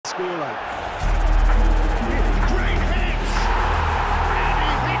scoreline. Great hit! And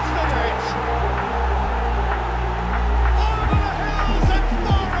he hits the net! Over the hills and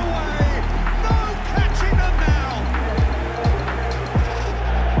far away! No catching them now!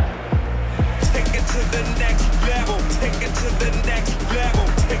 Take it to the next level, take it to the next level,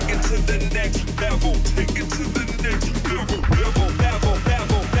 take it to the next level, take it to the next level, level, level,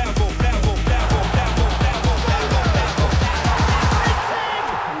 level, level, level, level, level, level, level, level.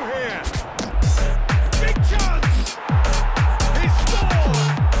 Here! Big chance! He scored!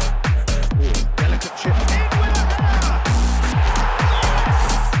 Delicate chip. In with a header! Yes!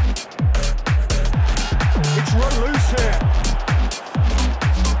 It's run loose here.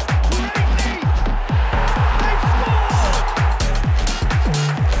 Great leap! They've scored!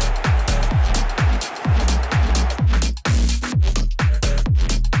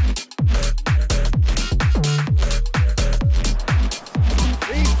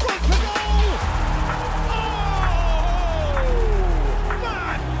 He's got to goal! Oh!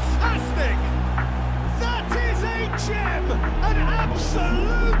 Fantastic! That is a gem! An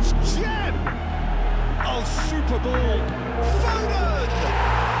absolute gem! Oh, super ball! Foden!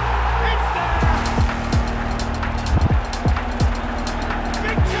 It's there!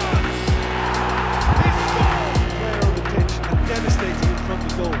 Big chance! He scored! Player on the pitch and devastating in front of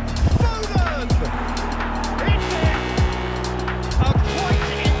the goal. Foden! It's it! A quite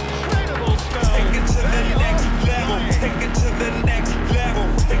incredible goal! Take it to the next level, take it to the next level,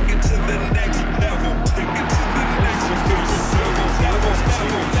 take it to the next level, take it to the next level, level,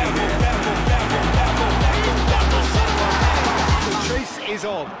 level, level, level, level, level, level, level. The chase is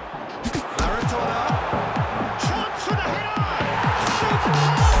on. Maradona! Chance for the header! Super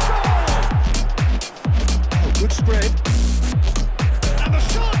goal! Oh, good spread.